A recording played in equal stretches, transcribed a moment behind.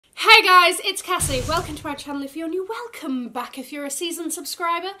Hey guys, it's Cassie. Welcome to our channel if you're new. Welcome back if you're a seasoned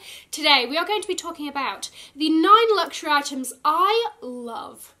subscriber. Today we are going to be talking about the 9 luxury items I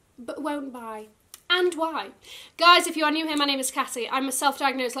love but won't buy. And why. Guys, if you are new here, my name is Cassie. I'm a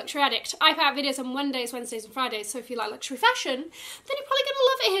self-diagnosed luxury addict. I put out videos on Mondays, Wednesdays and Fridays, so if you like luxury fashion, then you're probably going to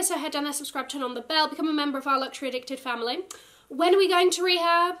love it here. So head down there, subscribe, turn on the bell, become a member of our luxury addicted family. When are we going to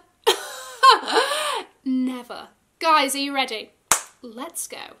rehab? Never. Guys, are you ready? Let's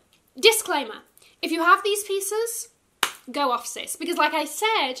go. Disclaimer, if you have these pieces, go off sis, because like I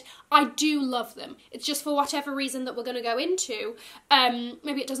said, I do love them. It's just for whatever reason that we're going to go into,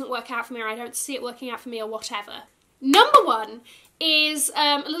 maybe it doesn't work out for me or I don't see it working out for me or whatever. Number one is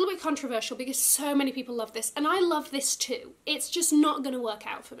a little bit controversial because so many people love this and I love this too. It's just not going to work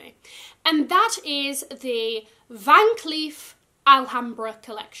out for me. And that is the Van Cleef Alhambra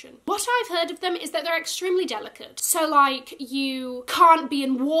collection. What I've heard of them is that they're extremely delicate. So like you can't be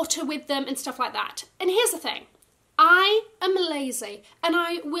in water with them and stuff like that. And here's the thing. I am lazy and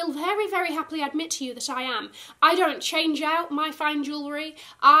I will very, very happily admit to you that I am. I don't change out my fine jewellery.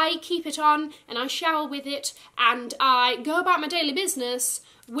 I keep it on and I shower with it and I go about my daily business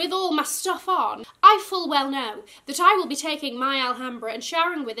with all my stuff on. I full well know that I will be taking my Alhambra and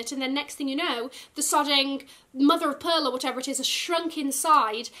showering with it and then next thing you know, the sodding mother of pearl or whatever it is has shrunk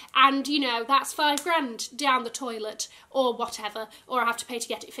inside and you know, that's £5 down the toilet or whatever, or I have to pay to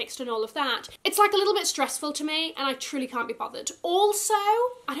get it fixed and all of that. It's like a little bit stressful to me and I truly can't be bothered. Also,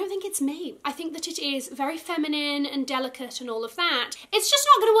 I don't think it's me. I think that it is very feminine and delicate and all of that. It's just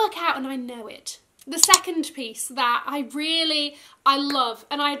not going to work out and I know it. The second piece that I love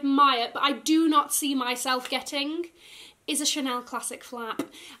and I admire, but I do not see myself getting, is a Chanel classic flap.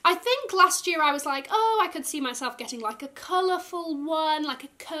 I think last year I was like, oh, I could see myself getting like a colourful one, like a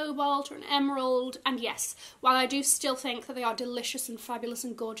cobalt or an emerald, and yes, while I do still think that they are delicious and fabulous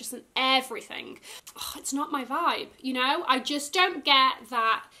and gorgeous and everything, oh, it's not my vibe, you know? I just don't get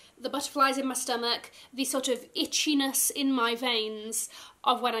that, the butterflies in my stomach, the sort of itchiness in my veins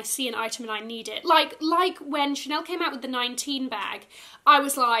of when I see an item and I need it. Like when Chanel came out with the 19 bag, I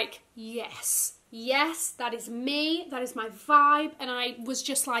was like, yes, that is me, that is my vibe, and I was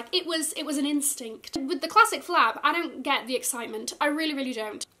just like, it was an instinct. With the classic flap, I don't get the excitement. I really, really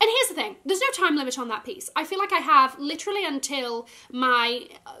don't. And here's the thing, there's no time limit on that piece. I feel like I have literally until my,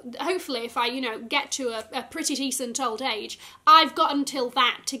 hopefully if I, you know, get to a pretty decent old age, I've got until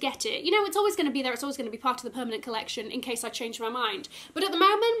that to get it. You know, it's always going to be there, it's always going to be part of the permanent collection in case I change my mind. But at the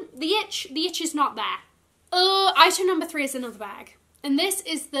moment, the itch is not there. Item number 3 is another bag. And this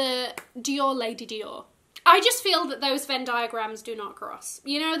is the Dior Lady Dior. I just feel that those Venn diagrams do not cross.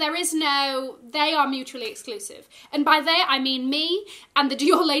 You know, they are mutually exclusive. And by they, I mean me and the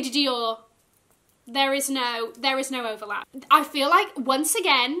Dior Lady Dior. There is no overlap. I feel like, once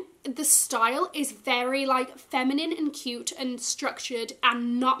again, the style is very, like, feminine and cute and structured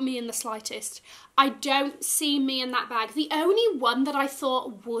and not me in the slightest. I don't see me in that bag. The only one that I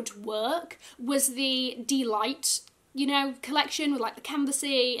thought would work was the Delight, you know, collection with like the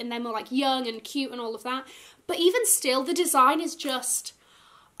canvasy and then more like young and cute and all of that. But even still, the design is just,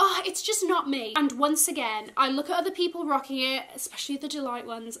 oh, it's just not me. And once again, I look at other people rocking it, especially the Delight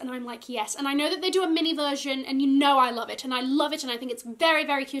ones, and I'm like, yes. And I know that they do a mini version and you know I love it and I love it and I think it's very,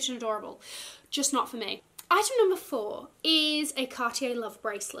 very cute and adorable. Just not for me. Item number 4 is a Cartier love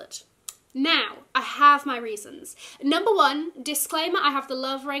bracelet. Now, I have my reasons. Number 1, disclaimer, I have the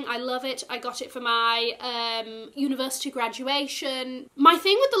love ring, I love it, I got it for my university graduation. My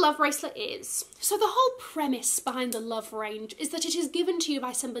thing with the love bracelet is, so the whole premise behind the love range is that it is given to you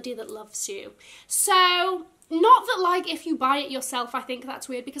by somebody that loves you. So, not that like if you buy it yourself I think that's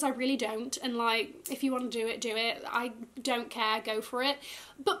weird, because I really don't, and like if you want to do it, I don't care, go for it.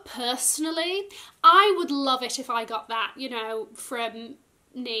 But personally, I would love it if I got that, you know, from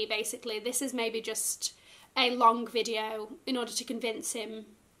me, basically. This is maybe just a long video in order to convince him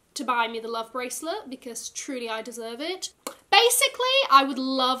to buy me the love bracelet, because truly I deserve it. Basically, I would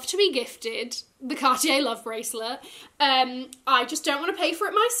love to be gifted the Cartier love bracelet. I just don't want to pay for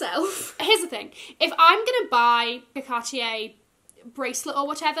it myself. Here's the thing, if I'm gonna buy a Cartier bracelet or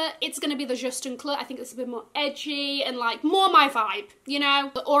whatever, it's gonna be the Justin Clerc. I think it's a bit more edgy and like more my vibe, you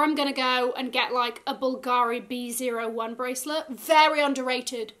know? Or I'm gonna go and get like a Bulgari B01 bracelet. Very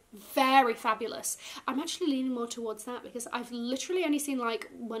underrated, very fabulous. I'm actually leaning more towards that because I've literally only seen like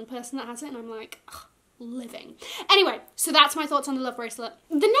one person that has it and I'm like, ugh, living. Anyway, so that's my thoughts on the love bracelet.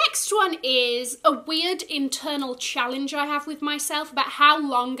 The next one is a weird internal challenge I have with myself about how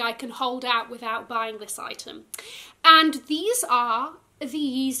long I can hold out without buying this item. And these are the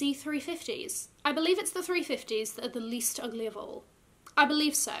Yeezy 350s. I believe it's the 350s that are the least ugly of all. I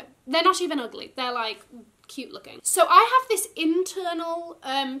believe so. They're not even ugly. They're like cute looking. So I have this internal,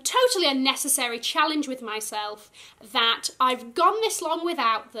 totally unnecessary challenge with myself that I've gone this long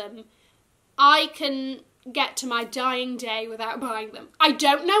without them. I can get to my dying day without buying them. I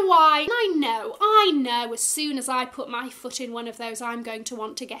don't know why. I know as soon as I put my foot in one of those, I'm going to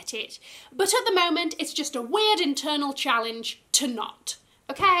want to get it. But at the moment, it's just a weird internal challenge to not.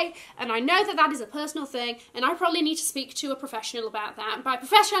 Okay? And I know that that is a personal thing, and I probably need to speak to a professional about that. And by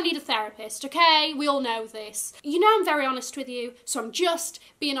professional, I need a therapist, okay? We all know this. You know I'm very honest with you, so I'm just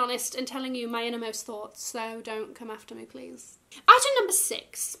being honest and telling you my innermost thoughts, so don't come after me, please. Item number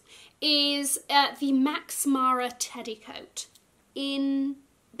 6 is the Max Mara Teddy Coat in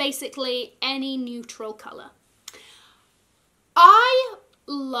basically any neutral colour. I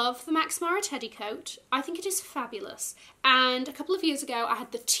love the Max Mara Teddy Coat. I think it is fabulous. And a couple of years ago, I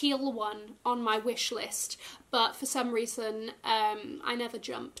had the teal one on my wish list, but for some reason, I never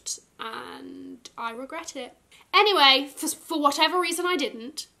jumped, and I regret it. Anyway, for whatever reason I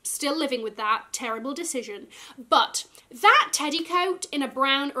didn't, still living with that terrible decision. But that teddy coat in a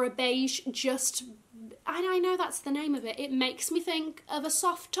brown or a beige just, I know that's the name of it, it makes me think of a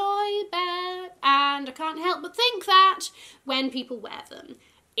soft toy bear, and I can't help but think that when people wear them.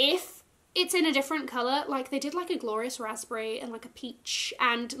 If it's in a different colour, like they did like a glorious raspberry and like a peach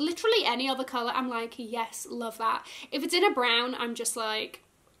and literally any other colour, I'm like, yes, love that. If it's in a brown, I'm just like,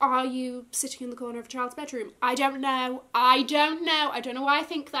 are you sitting in the corner of a child's bedroom? I don't know. I don't know why I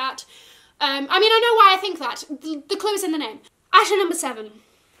think that. I mean, I know why I think that. The clue is in the name. Item number 7.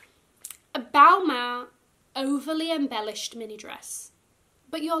 A Balmain overly embellished mini dress.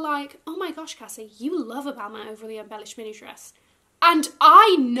 But you're like, oh my gosh, Cassie, you love a Balmain overly embellished mini dress. And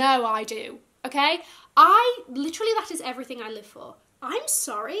I know I do, okay? Literally, that is everything I live for. I'm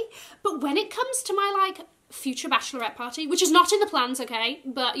sorry, but when it comes to my, like, future bachelorette party, which is not in the plans, okay,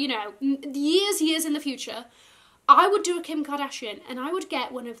 but you know, years in the future, I would do a Kim Kardashian and I would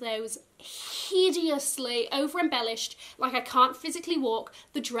get one of those hideously over embellished, like I can't physically walk,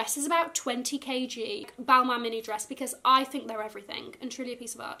 the dress is about 20 kg Balmain mini dress, because I think they're everything and truly a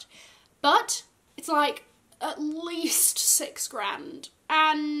piece of art. But it's like at least 6 grand,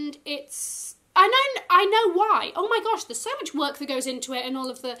 and it's, I know why. Oh my gosh, there's so much work that goes into it and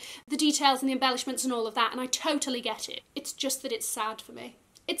all of the details and the embellishments and all of that, and I totally get it. It's just that it's sad for me.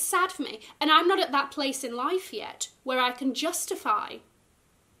 It's sad for me. And I'm not at that place in life yet where I can justify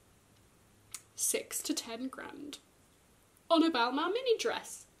 6 to 10 grand on a Balmain mini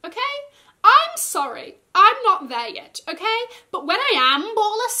dress, okay? I'm sorry, I'm not there yet, okay? But when I am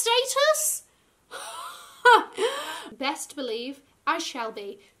baller status, best believe I shall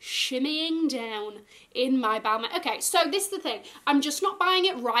be shimmying down in my Balmain. Okay, so this is the thing. I'm just not buying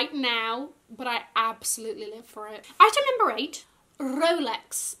it right now, but I absolutely live for it. Item number 8,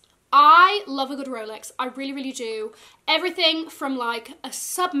 Rolex. I love a good Rolex. I really, really do. Everything from like a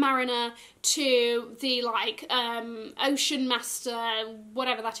Submariner to the like Ocean Master,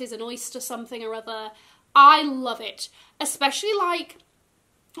 whatever that is, an oyster something or other. I love it. Especially like,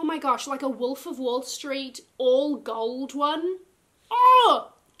 oh my gosh, like a Wolf of Wall Street all gold one.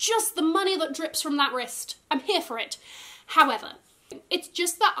 Oh, just the money that drips from that wrist. I'm here for it. However, it's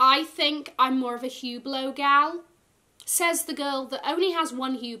just that I think I'm more of a Hublot gal. Says the girl that only has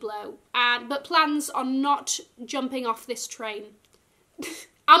one Hublot, but plans on not jumping off this train.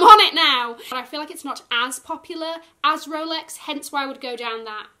 I'm on it now. But I feel like it's not as popular as Rolex, hence why I would go down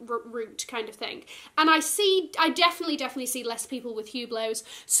that route kind of thing. And I definitely see less people with Hublots,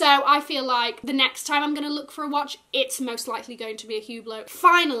 so I feel like the next time I'm going to look for a watch, it's most likely going to be a Hublot.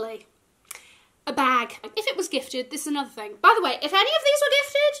 Finally, a bag. If it was gifted, this is another thing. By the way, if any of these were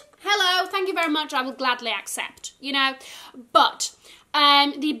gifted, hello, thank you very much, I will gladly accept, you know. But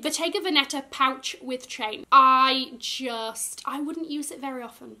the Bottega Veneta pouch with chain, I wouldn't use it very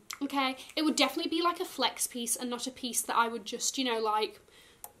often, okay? It would definitely be like a flex piece and not a piece that I would just, you know, like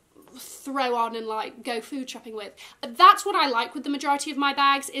throw on and like go food shopping with. That's what I like with the majority of my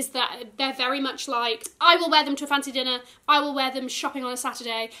bags, is that they're very much like, I will wear them to a fancy dinner, I will wear them shopping on a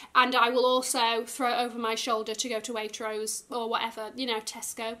Saturday, and I will also throw it over my shoulder to go to Waitrose or whatever, you know,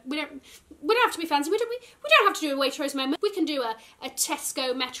 Tesco. We don't have to be fancy, we don't have to do a Waitrose moment. We can do a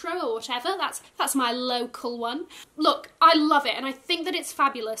Tesco Metro or whatever. That's my local one. Look, I love it and I think that it's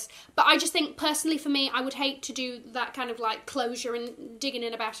fabulous, but I just think personally for me, I would hate to do that kind of like closure and digging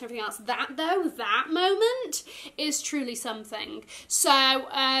in about everything else. That moment is truly something. So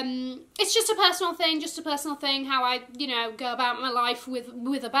it's just a personal thing, how I, you know, go about my life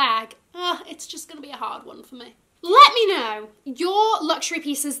with a bag. It's just gonna be a hard one for me. Let me know your luxury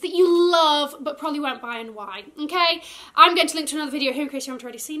pieces that you love but probably won't buy and why, okay? I'm going to link to another video here in case you haven't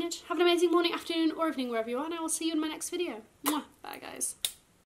already seen it. Have an amazing morning, afternoon or evening wherever you are, and I will see you in my next video. Mwah. Bye guys.